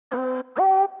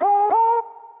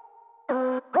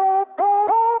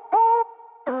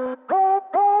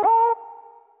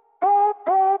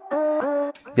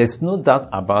There's no doubt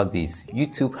about this.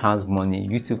 YouTube has money,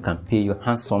 YouTube can pay you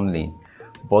handsomely.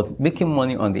 But making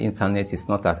money on the internet is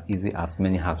not as easy as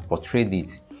many has portrayed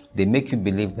it. They make you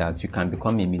believe that you can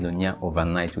become a millionaire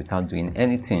overnight without doing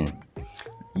anything.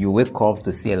 You wake up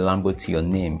to see a Lambo to your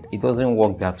name. It doesn't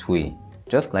work that way.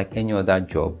 Just like any other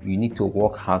job, you need to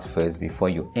work hard first before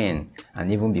you earn,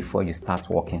 and even before you start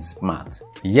working smart.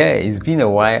 Yeah, it's been a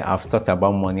while I've talked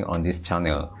about money on this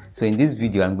channel. So in this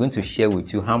video, I'm going to share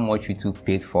with you how much YouTube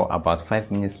paid for about 5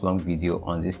 minutes long video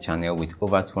on this channel with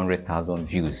over 200,000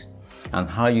 views, and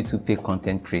how YouTube pay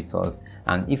content creators,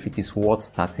 and if it is worth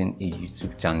starting a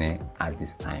YouTube channel at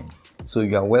this time. So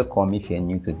you are welcome if you're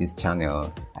new to this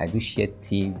channel. I do share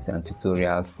tips and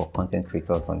tutorials for content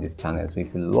creators on this channel. So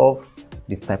if you love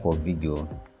this type of video,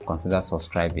 consider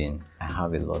subscribing. I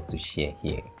have a lot to share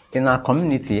here. In our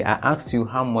community, I asked you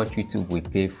how much YouTube will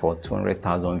pay for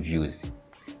 200,000 views.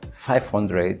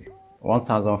 500,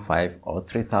 1,500 or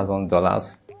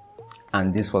 $3,000,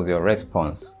 and this was your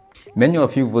response. Many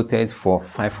of you voted for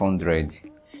 500.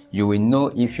 You will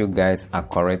know if you guys are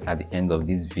correct at the end of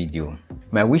this video.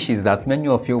 My wish is that many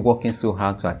of you working so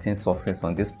hard to attain success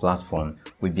on this platform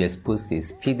will be exposed to a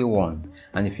speedy one.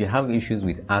 And if you have issues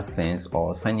with AdSense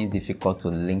or find it difficult to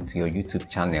link to your YouTube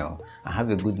channel, I have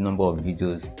a good number of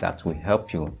videos that will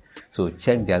help you. So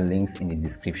check their links in the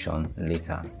description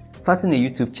later. Starting a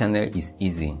YouTube channel is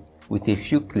easy. With a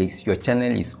few clicks, your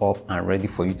channel is up and ready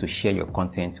for you to share your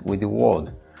content with the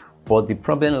world. But the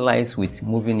problem lies with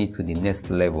moving it to the next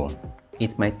level.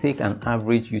 It might take an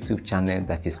average YouTube channel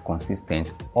that is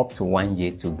consistent up to 1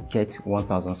 year to get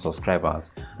 1,000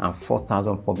 subscribers and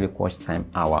 4,000 public watch time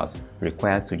hours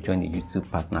required to join the YouTube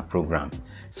Partner Program.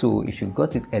 So if you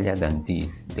got it earlier than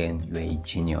this, then you are a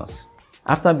genius.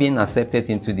 After being accepted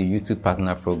into the YouTube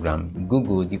Partner Program,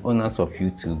 Google, the owners of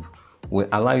YouTube, will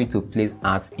allow you to place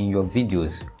ads in your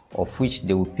videos, of which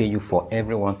they will pay you for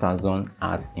every 1,000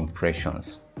 ads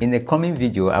impressions. In the coming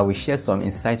video, I will share some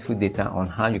insightful data on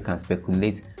how you can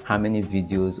speculate how many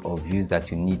videos or views that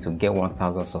you need to get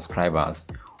 1,000 subscribers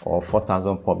or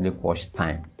 4,000 public watch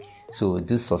time. So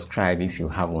do subscribe if you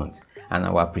haven't, and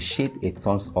I will appreciate a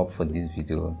thumbs up for this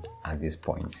video at this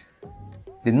point.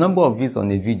 The number of views on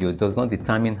a video does not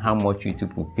determine how much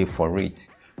YouTube will pay for it,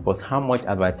 but how much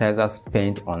advertisers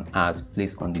spend on ads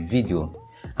placed on the video,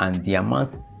 and the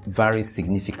amount varies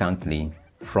significantly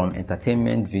from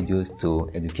entertainment videos to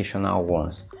educational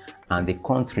ones, and the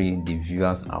country the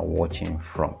viewers are watching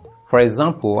from. For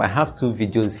example, I have two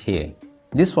videos here.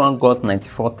 This one got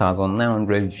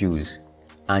 94,900 views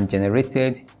and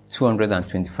generated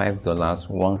 $225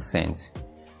 1 cent.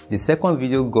 The second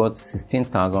video got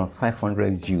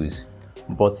 16,500 views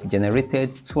but generated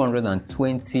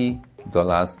 $220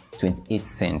 28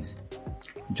 cents.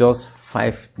 Just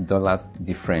 $5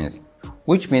 difference.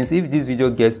 Which means if this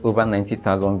video gets over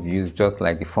 90,000 views just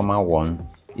like the former one,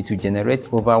 it will generate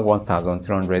over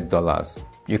 $1,300.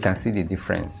 You can see the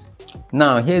difference.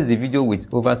 Now here's the video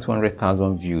with over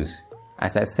 200,000 views.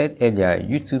 As I said earlier,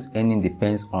 YouTube's earning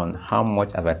depends on how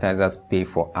much advertisers pay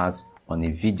for ads on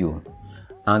a video.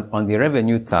 And on the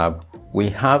revenue tab, we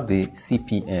have the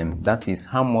CPM, that is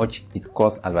how much it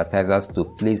costs advertisers to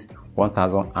place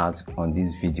 1,000 ads on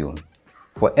this video.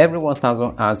 For every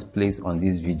 1,000 ads placed on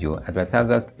this video,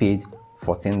 advertisers paid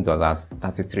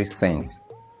 $14.33.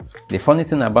 The funny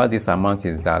thing about this amount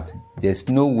is that there's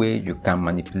no way you can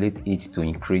manipulate it to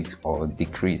increase or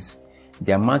decrease.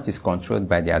 The amount is controlled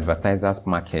by the advertiser's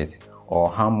market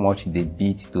or how much they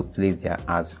bid to place their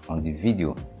ads on the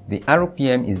video. The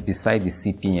RPM is beside the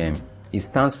CPM. It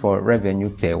stands for revenue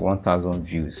per 1,000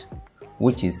 views,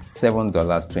 which is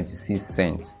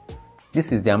 $7.26.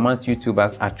 This is the amount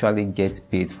YouTubers actually get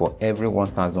paid for every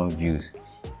 1,000 views.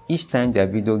 Each time their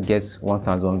video gets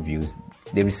 1,000 views,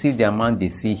 they receive the amount they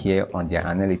see here on their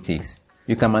analytics.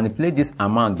 You can manipulate this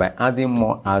amount by adding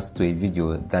more ads to a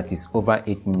video that is over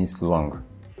 8 minutes long.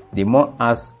 The more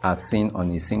ads are seen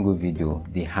on a single video,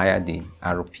 the higher the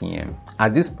RPM.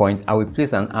 At this point, I will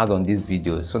place an ad on this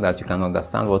video so that you can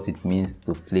understand what it means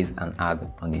to place an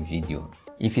ad on a video.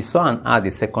 If you saw an ad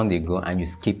a second ago and you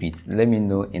skip it, let me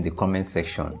know in the comment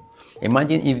section.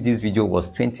 Imagine if this video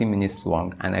was 20 minutes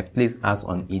long and I place ads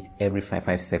on it every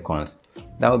 5 seconds.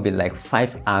 That would be like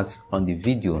 5 ads on the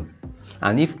video.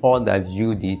 And if all that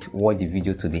viewed it watched the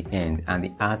video to the end and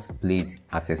the ads played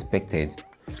as expected,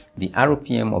 the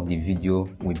RPM of the video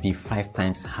will be 5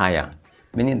 times higher,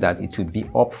 meaning that it will be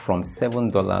up from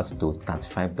 $7 to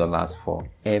 $35 for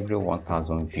every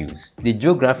 1,000 views. The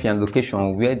geography and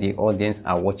location where the audience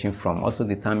are watching from also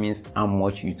determines how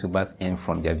much YouTubers earn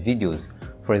from their videos.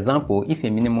 For example, if a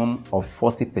minimum of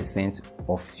 40%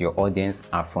 of your audience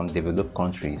are from developed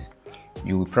countries,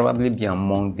 you will probably be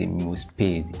among the most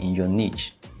paid in your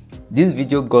niche. This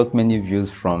video got many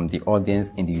views from the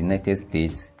audience in the United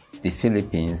States, the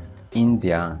Philippines,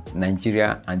 India,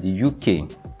 Nigeria, and the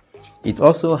UK. It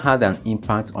also had an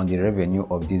impact on the revenue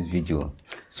of this video.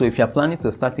 So if you are planning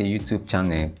to start a YouTube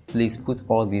channel, please put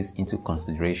all this into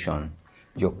consideration.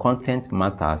 Your content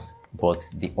matters, but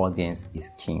the audience is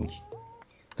king.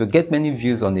 To get many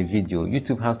views on a video,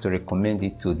 YouTube has to recommend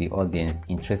it to the audience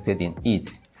interested in it.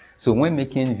 So when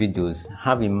making videos,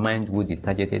 have in mind who the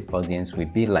targeted audience will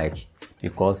be like,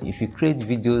 because if you create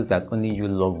videos that only you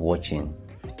love watching,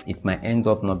 it might end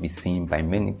up not be seen by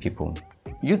many people.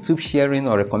 YouTube sharing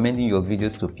or recommending your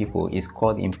videos to people is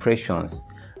called impressions,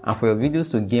 and for your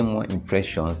videos to gain more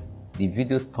impressions, the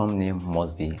video's thumbnail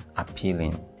must be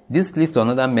appealing. This leads to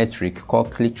another metric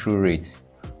called click-through rate.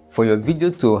 For your video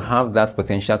to have that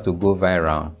potential to go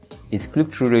viral, its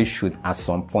click-through rate should at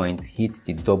some point hit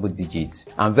the double digits.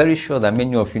 I'm very sure that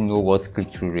many of you know what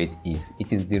click-through rate is.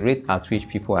 It is the rate at which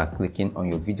people are clicking on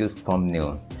your video's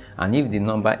thumbnail. And if the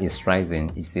number is rising,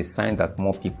 it's a sign that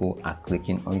more people are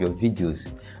clicking on your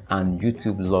videos. And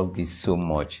YouTube loves this so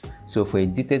much. So for a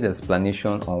detailed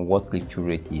explanation on what click-through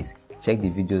rate is, check the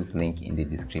video's link in the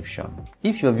description.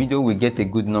 If your video will get a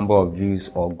good number of views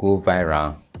or go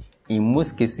viral, in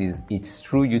most cases, it's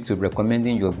through YouTube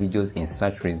recommending your videos in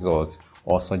search results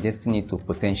or suggesting it to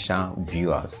potential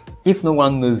viewers. If no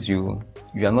one knows you,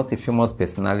 you are not a famous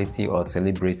personality or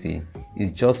celebrity,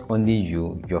 it's just only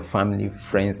you, your family,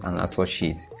 friends, and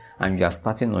associates, and you are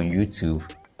starting on YouTube,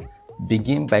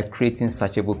 begin by creating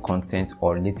searchable content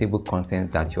or relatable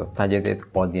content that your targeted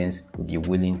audience will be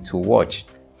willing to watch.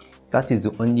 That is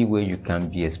the only way you can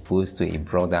be exposed to a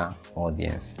broader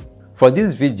audience. For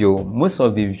this video, most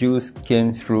of the views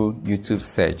came through YouTube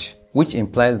search, which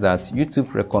implies that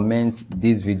YouTube recommends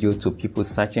this video to people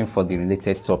searching for the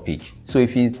related topic. So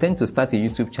if you intend to start a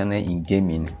YouTube channel in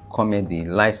gaming, comedy,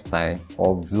 lifestyle,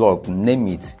 or vlog, name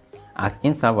it, at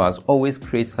intervals always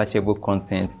create searchable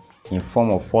content in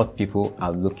form of what people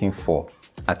are looking for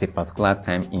at a particular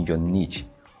time in your niche,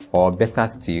 or better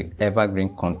still,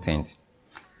 evergreen content.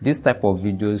 This type of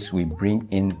videos will bring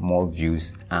in more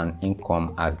views and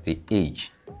income as they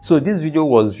age. So this video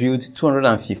was viewed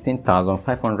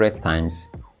 215,500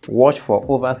 times, watched for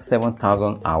over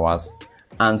 7,000 hours,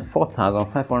 and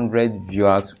 4,500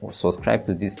 viewers subscribed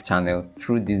to this channel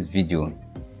through this video.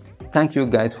 Thank you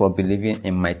guys for believing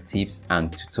in my tips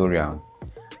and tutorial.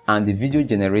 And the video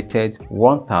generated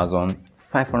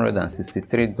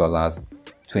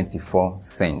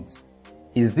 $1,563.24.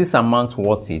 Is this amount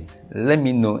worth it? Let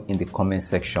me know in the comment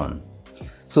section.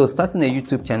 So starting a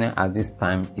YouTube channel at this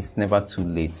time is never too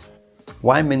late.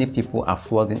 While many people are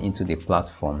flooding into the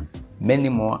platform, many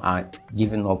more are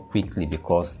giving up quickly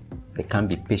because they can't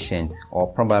be patient, or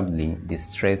probably the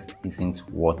stress isn't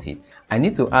worth it. I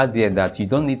need to add there that you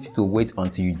don't need to wait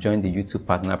until you join the YouTube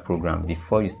Partner Program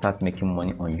before you start making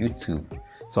money on YouTube.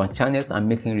 Some channels are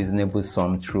making reasonable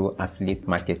sum through affiliate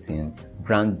marketing,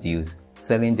 brand deals,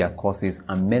 selling their courses,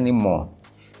 and many more.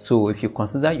 So if you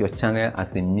consider your channel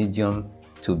as a medium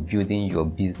to building your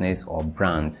business or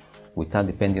brand without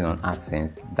depending on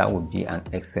AdSense, that would be an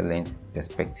excellent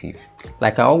perspective.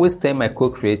 Like I always tell my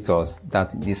co-creators,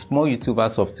 that the small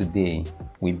YouTubers of today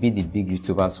will be the big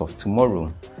YouTubers of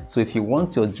tomorrow. So if you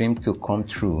want your dream to come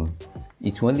true,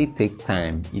 it will only take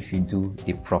time if you do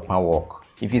the proper work.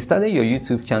 If you started your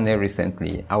YouTube channel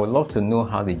recently, I would love to know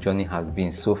how the journey has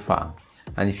been so far.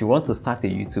 And if you want to start a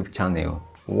YouTube channel,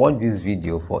 watch this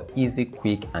video for easy,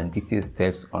 quick, and detailed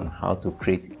steps on how to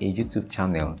create a YouTube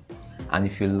channel. And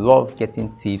if you love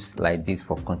getting tips like this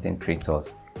for content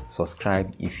creators,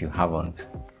 subscribe if you haven't.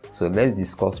 So let's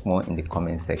discuss more in the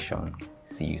comment section.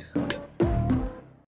 See you soon.